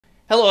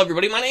Hello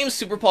everybody, my name is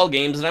Super Paul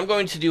Games and I'm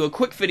going to do a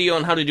quick video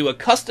on how to do a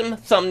custom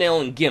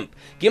thumbnail in GIMP.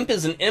 GIMP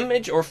is an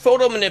image or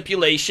photo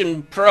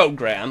manipulation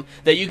program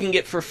that you can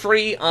get for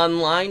free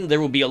online.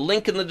 There will be a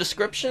link in the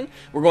description.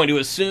 We're going to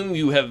assume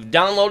you have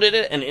downloaded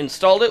it and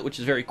installed it, which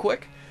is very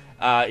quick.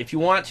 If you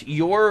want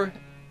your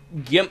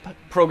GIMP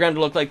program to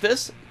look like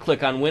this,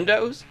 click on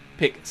Windows,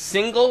 pick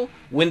Single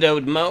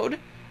Windowed Mode.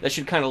 That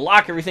should kind of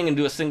lock everything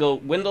into a single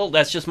window.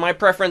 That's just my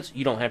preference.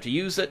 You don't have to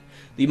use it.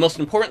 The most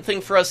important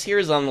thing for us here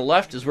is on the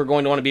left is we're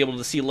going to want to be able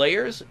to see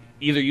layers.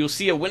 Either you'll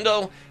see a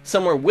window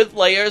somewhere with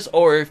layers,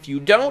 or if you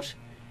don't,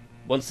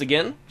 once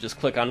again, just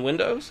click on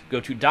Windows, go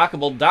to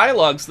Dockable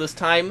Dialogues this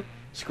time,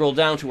 scroll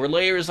down to where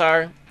layers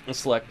are, and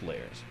select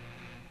layers.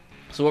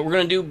 So what we're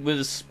going to do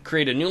is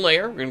create a new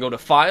layer. We're going to go to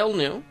File,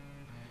 New.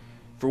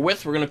 For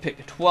width, we're going to pick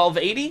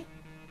 1280.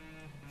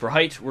 For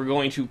height, we're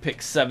going to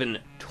pick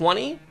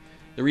 720.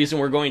 The reason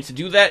we're going to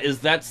do that is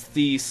that's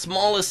the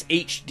smallest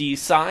HD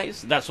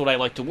size. That's what I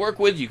like to work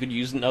with. You could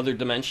use another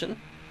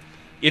dimension.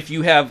 If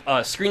you have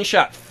a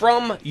screenshot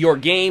from your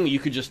game, you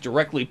could just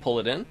directly pull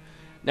it in.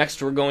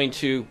 Next, we're going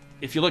to,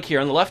 if you look here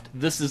on the left,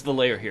 this is the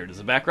layer here. It is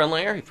a background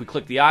layer. If we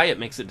click the eye, it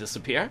makes it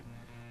disappear.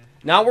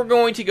 Now we're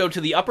going to go to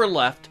the upper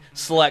left,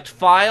 select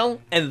File,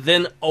 and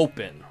then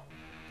Open.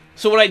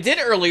 So what I did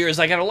earlier is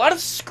I got a lot of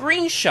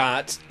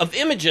screenshots of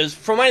images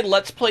from my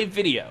Let's Play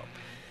video.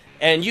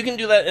 And you can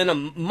do that in a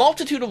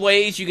multitude of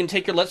ways. You can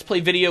take your Let's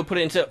Play video, put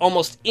it into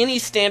almost any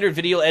standard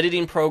video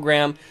editing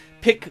program,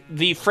 pick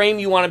the frame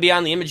you want to be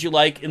on, the image you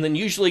like, and then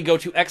usually go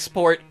to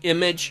Export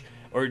Image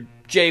or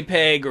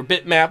JPEG or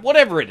Bitmap,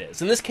 whatever it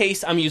is. In this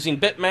case, I'm using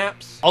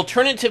bitmaps.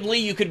 Alternatively,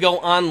 you could go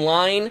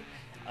online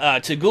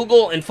to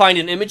Google and find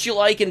an image you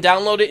like and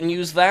download it and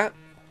use that.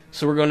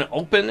 So we're going to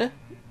open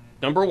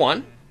number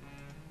 1.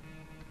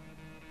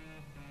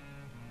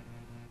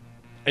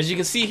 As you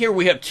can see here,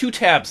 we have two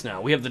tabs now.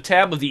 We have the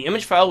tab of the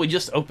image file we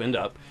just opened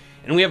up,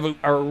 and we have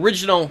our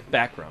original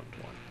background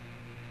one.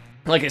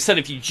 Like I said,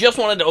 if you just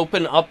wanted to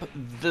open up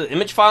the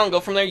image file and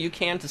go from there, you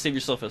can to save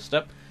yourself a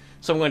step.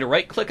 So I'm going to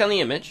right-click on the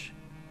image.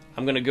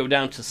 I'm going to go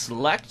down to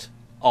Select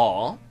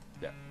All.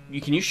 You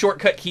can use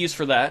shortcut keys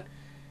for that.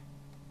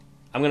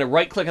 I'm going to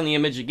right-click on the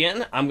image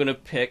again. I'm going to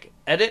pick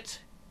Edit,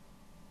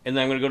 and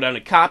then I'm going to go down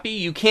to Copy.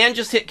 You can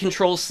just hit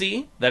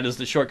Control-C. That is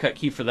the shortcut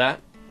key for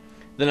that.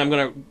 Then I'm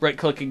going to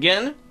right-click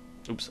again.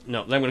 Oops,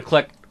 no, then I'm going to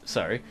click,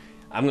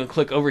 I'm going to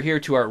click over here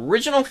to our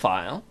original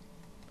file.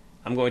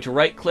 I'm going to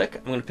right-click.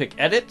 I'm going to pick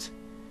Edit.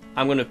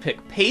 I'm going to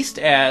pick Paste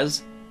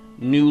As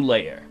New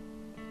Layer.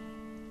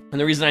 And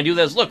the reason I do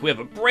that is, look, we have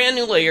a brand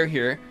new layer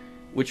here,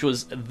 which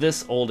was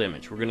this old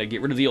image. We're going to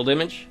get rid of the old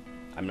image.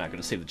 I'm not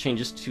going to save the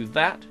changes to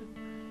that.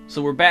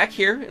 So we're back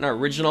here in our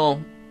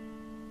original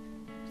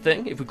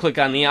thing. If we click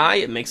on the eye,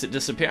 it makes it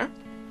disappear.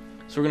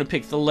 So we're going to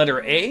pick the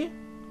letter A.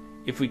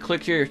 If we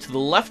click here to the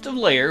left of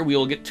layer, we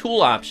will get tool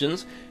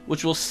options,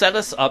 which will set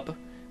us up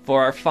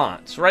for our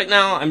fonts. Right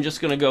now, I'm just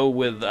going to go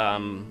with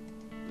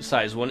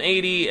size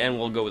 180, and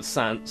we'll go with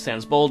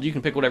sans bold. You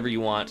can pick whatever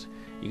you want.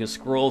 You can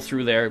scroll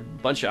through there,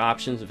 bunch of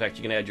options. In fact,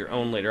 you can add your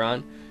own later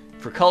on.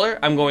 For color,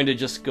 I'm going to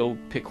just go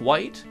pick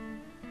white.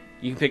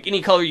 You can pick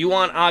any color you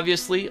want,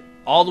 obviously.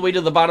 All the way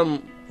to the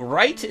bottom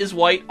right is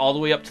white. All the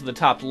way up to the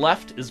top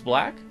left is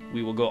black.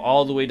 We will go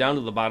all the way down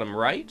to the bottom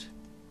right.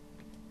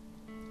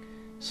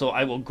 So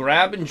I will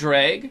grab and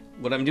drag.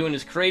 What I'm doing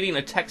is creating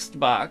a text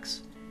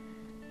box.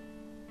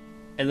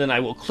 And then I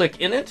will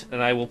click in it,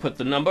 and I will put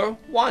the number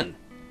 1.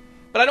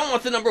 But I don't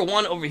want the number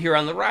 1 over here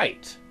on the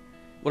right.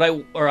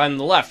 Or on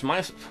the left.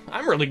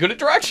 I'm really good at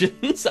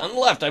directions. On the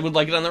left, I would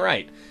like it on the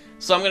right.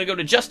 So I'm going to go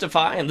to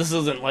Justify, and this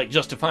isn't like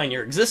justifying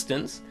your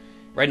existence.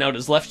 Right now it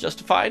is left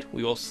justified.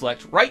 We will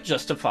select right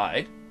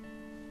justified.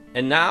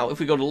 And now,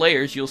 if we go to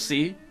layers, you'll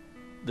see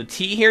the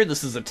T here.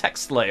 This is a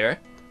text layer.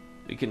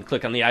 We can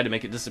click on the eye to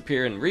make it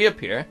disappear and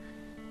reappear,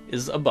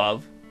 is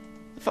above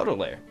the photo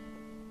layer.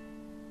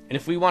 And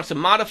if we want to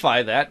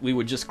modify that, we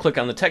would just click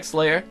on the text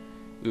layer,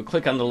 we would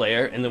click on the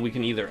layer, and then we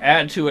can either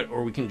add to it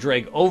or we can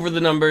drag over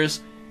the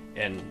numbers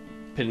and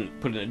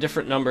put in a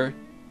different number.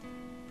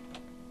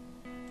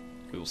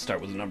 We will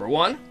start with the number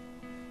 1.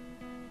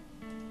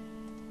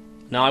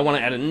 Now I want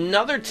to add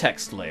another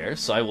text layer,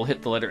 so I will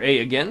hit the letter A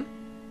again.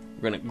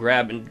 We're going to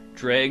grab and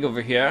drag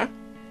over here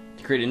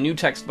to create a new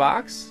text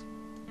box.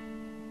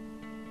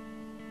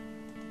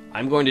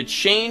 I'm going to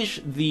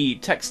change the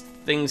text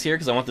things here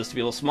because I want this to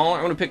be a little smaller.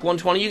 I'm going to pick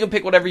 120. You can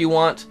pick whatever you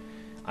want.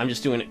 I'm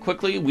just doing it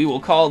quickly. We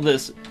will call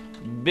this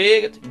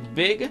big,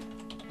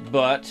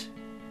 but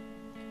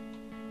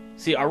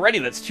see, already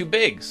that's too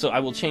big. So I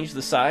will change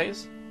the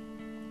size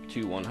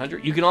to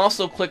 100. You can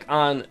also click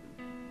on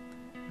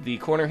the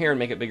corner here and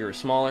make it bigger or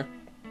smaller.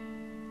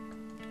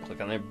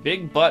 Click on there.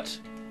 Big butt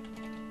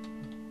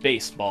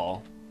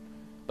baseball.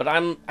 But I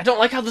don't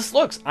like how this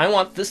looks. I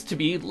want this to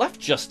be left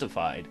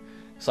justified.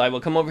 So I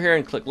will come over here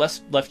and click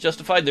left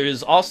justified. There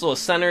is also a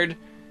centered,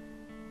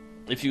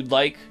 if you'd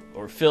like,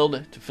 or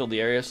filled to fill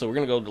the area. So we're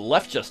going to go to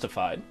left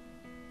justified.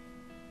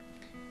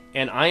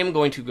 And I am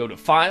going to go to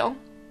File.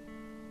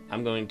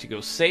 I'm going to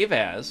go Save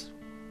As.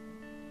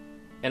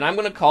 And I'm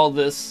going to call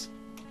this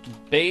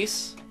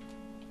baseball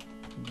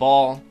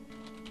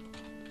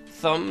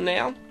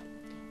thumbnail.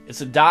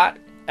 It's a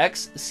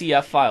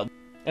 .xcf file.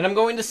 And I'm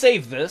going to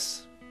save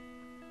this.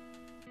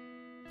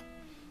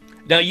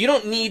 Now, you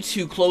don't need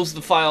to close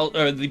the file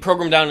or the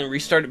program down and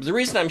restart it. But the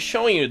reason I'm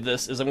showing you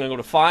this is I'm going to go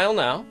to File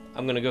now.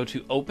 I'm going to go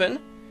to Open.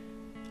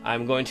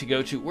 I'm going to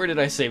go to, where did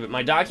I save it?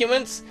 My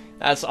documents.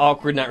 That's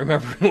awkward not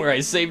remembering where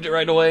I saved it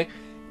right away.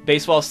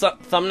 Baseball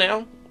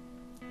thumbnail.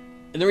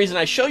 And the reason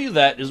I show you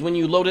that is when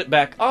you load it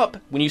back up,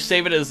 when you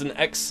save it as an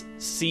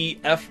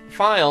XCF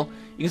file,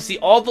 you can see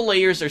all the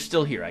layers are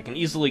still here. I can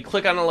easily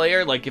click on a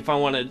layer, like if I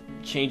want to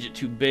change it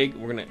to big,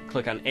 we're going to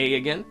click on A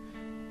again.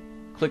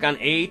 Click on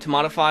A to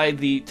modify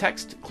the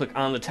text. Click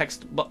on the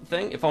text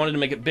thing. If I wanted to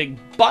make it big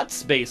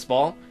butts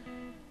baseball,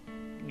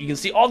 you can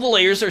see all the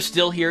layers are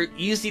still here,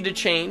 easy to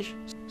change.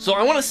 So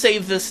I want to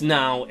save this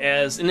now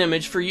as an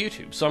image for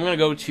YouTube. So I'm going to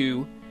go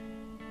to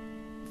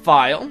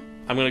File.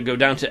 I'm going to go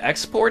down to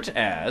Export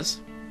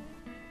As.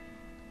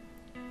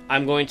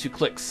 I'm going to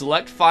click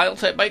Select File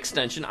Type by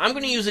Extension. I'm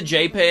going to use a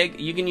JPEG.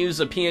 You can use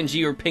a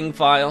PNG or PNG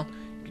file.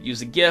 You can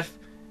use a GIF.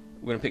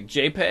 We're going to pick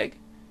JPEG.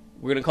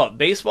 We're going to call it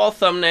Baseball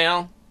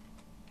Thumbnail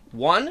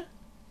 1.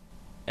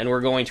 And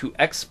we're going to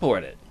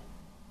export it.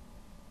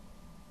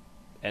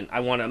 And I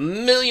want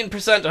 1,000,000%,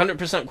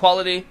 100%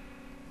 quality.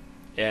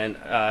 And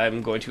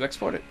I'm going to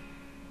export it.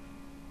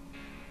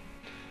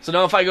 So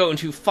now if I go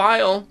into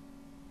File,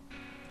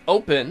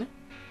 Open,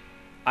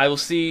 I will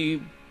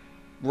see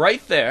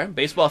right there,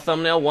 Baseball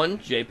Thumbnail 1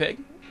 JPEG.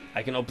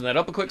 I can open that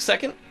up a quick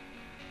second.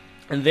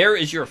 And there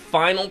is your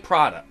final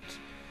product.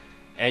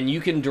 And you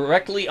can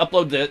directly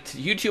upload that to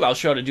YouTube. I'll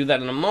show you how to do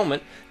that in a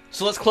moment.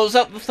 So let's close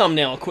out the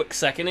thumbnail a quick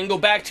second and go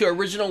back to our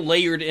original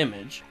layered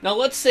image. Now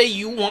let's say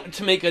you want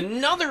to make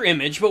another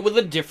image but with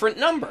a different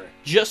number.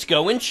 Just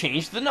go and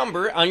change the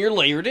number on your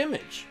layered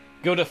image.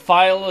 Go to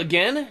File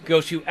again, go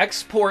to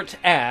Export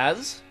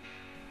As.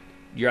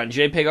 You're on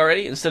JPEG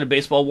already. Instead of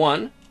Baseball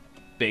 1,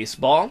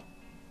 Baseball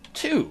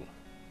 2.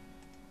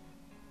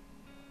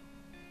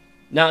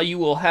 Now you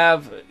will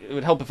have, it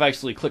would help if I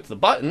actually click the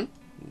button,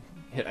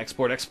 hit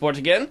Export, Export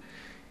again.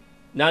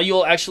 Now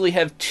you'll actually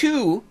have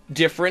two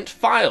different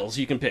files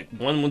you can pick.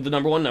 One with the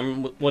number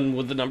 1, one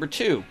with the number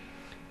 2.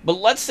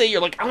 But let's say you're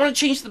like, I want to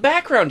change the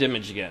background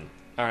image again.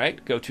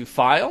 Alright, go to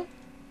File,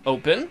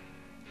 Open.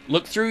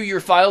 Look through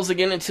your files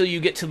again until you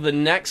get to the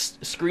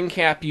next screen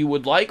cap you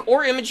would like,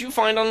 or image you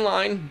find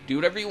online. Do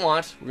whatever you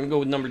want. We're going to go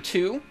with number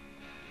 2.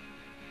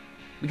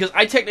 Because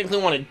I technically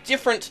want a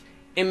different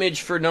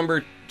image for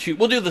number 2.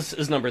 We'll do this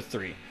as number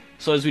 3.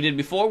 So as we did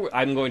before,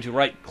 I'm going to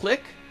right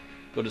click,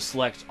 go to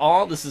Select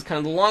All. This is kind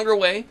of the longer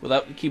way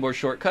without the keyboard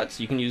shortcuts.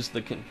 You can use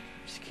the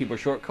keyboard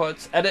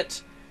shortcuts,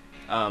 Edit,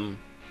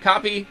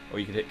 Copy, or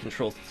you can hit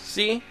Control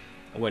C.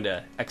 I'm going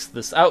to X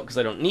this out because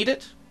I don't need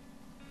it.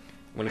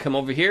 I'm going to come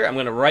over here. I'm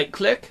going to right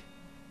click.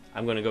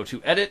 I'm going to go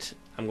to Edit.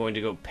 I'm going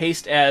to go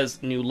Paste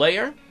as New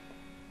Layer.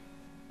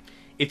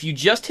 If you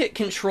just hit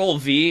Control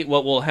V,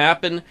 what will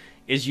happen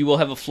is you will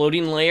have a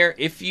floating layer.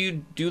 If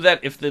you do that,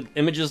 if the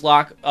images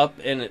lock up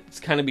and it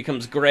kind of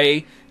becomes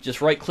gray,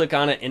 just right click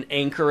on it and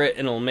anchor it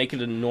and it'll make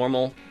it a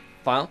normal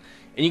file.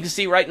 And you can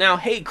see right now,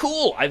 hey,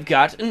 cool, I've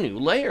got a new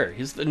layer.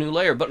 Here's the new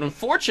layer. But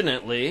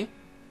unfortunately,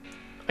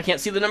 I can't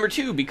see the number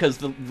 2 because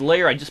the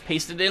layer I just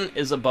pasted in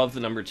is above the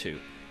number 2.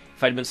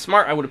 If I'd been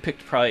smart, I would have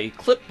picked probably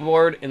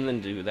clipboard and then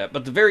do that.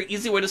 But the very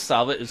easy way to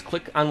solve it is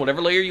click on whatever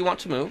layer you want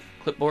to move,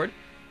 clipboard,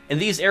 and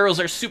these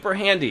arrows are super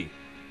handy.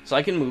 So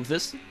I can move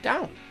this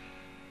down.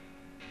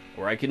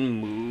 Or I can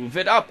move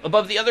it up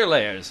above the other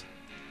layers.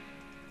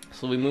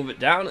 So we move it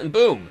down and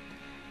boom.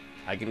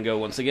 I can go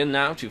once again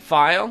now to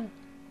File,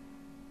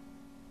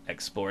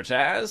 Export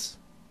As.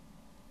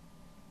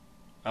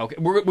 Okay,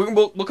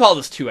 we'll call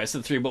this 2. I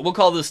said 3, but we'll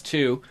call this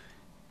 2.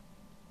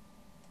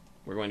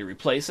 We're going to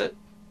replace it.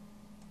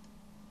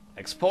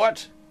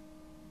 Export.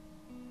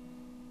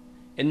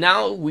 And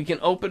now we can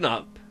open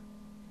up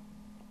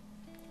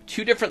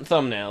 2 different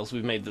thumbnails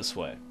we've made this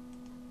way.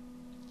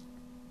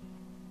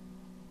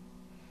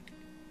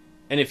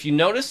 And if you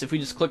notice, if we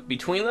just click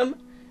between them,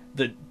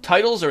 the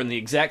titles are in the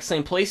exact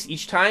same place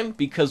each time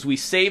because we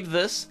saved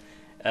this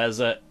as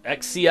a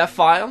XCF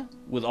file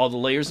with all the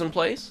layers in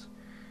place.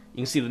 You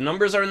can see the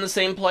numbers are in the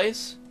same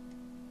place,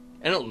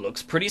 and it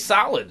looks pretty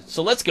solid.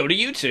 So let's go to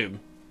YouTube.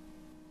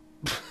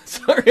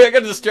 Sorry, I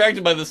got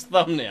distracted by this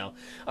thumbnail.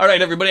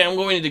 Alright, everybody, I'm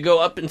going to go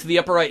up into the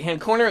upper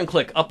right-hand corner and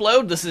click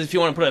Upload. This is if you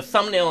want to put a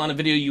thumbnail on a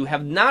video you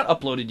have not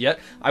uploaded yet.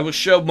 I will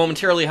show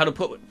momentarily how to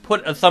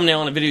put a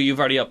thumbnail on a video you've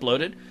already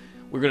uploaded.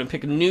 We're going to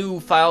pick a new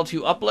file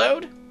to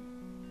upload.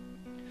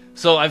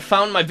 So I've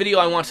found my video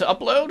I want to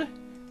upload.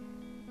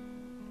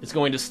 It's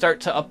going to start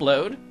to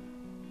upload.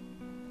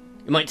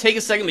 It might take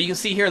a second, but you can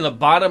see here in the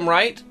bottom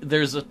right,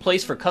 there's a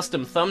place for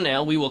custom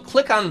thumbnail. We will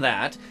click on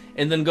that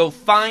and then go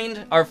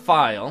find our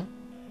file.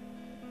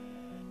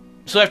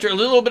 So after a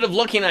little bit of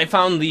looking, I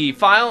found the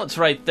file. It's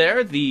right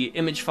there, the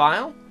image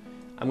file.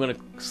 I'm going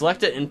to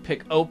select it and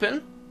pick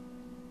Open.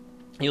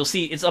 You'll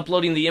see it's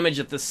uploading the image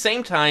at the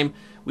same time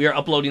we are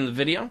uploading the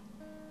video.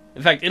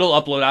 In fact, it'll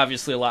upload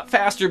obviously a lot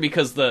faster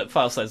because the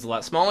file size is a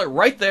lot smaller.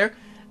 Right there,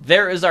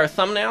 there is our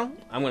thumbnail.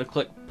 I'm going to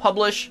click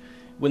publish.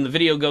 When the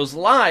video goes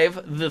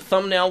live, the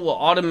thumbnail will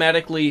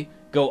automatically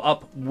go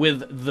up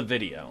with the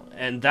video,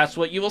 and that's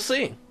what you will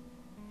see.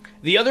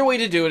 The other way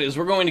to do it is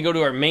we're going to go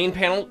to our main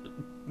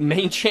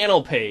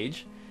channel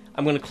page.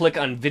 I'm going to click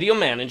on Video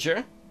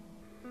Manager.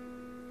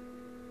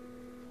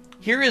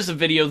 Here is a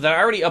video that I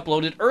already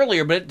uploaded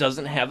earlier, but it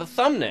doesn't have a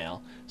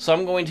thumbnail. So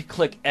I'm going to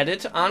click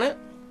Edit on it.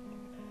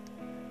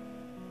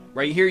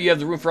 Right here you have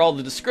the room for all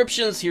the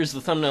descriptions. Here's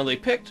the thumbnail they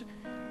picked.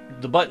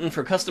 The button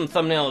for custom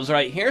thumbnail is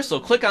right here, so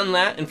click on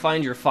that and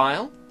find your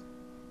file.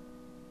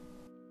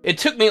 It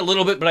took me a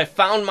little bit, but I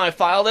found my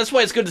file. That's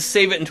why it's good to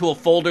save it into a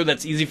folder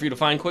that's easy for you to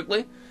find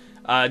quickly.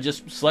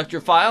 Just select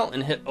your file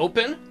and hit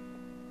Open.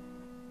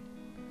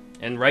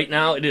 And right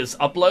now it is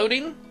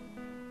uploading.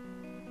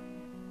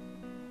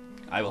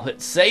 I will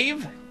hit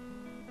Save.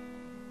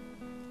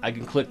 I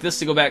can click this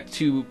to go back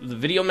to the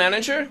Video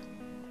Manager.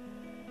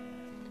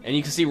 And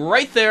you can see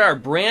right there our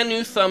brand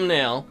new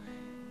thumbnail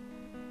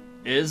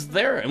is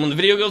there. And when the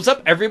video goes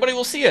up, everybody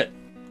will see it.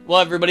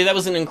 Well, everybody, that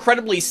was an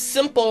incredibly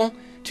simple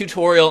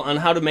tutorial on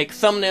how to make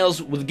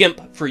thumbnails with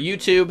GIMP for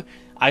YouTube.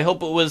 I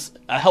hope it was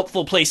a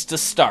helpful place to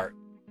start.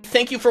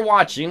 Thank you for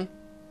watching,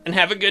 and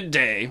have a good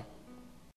day.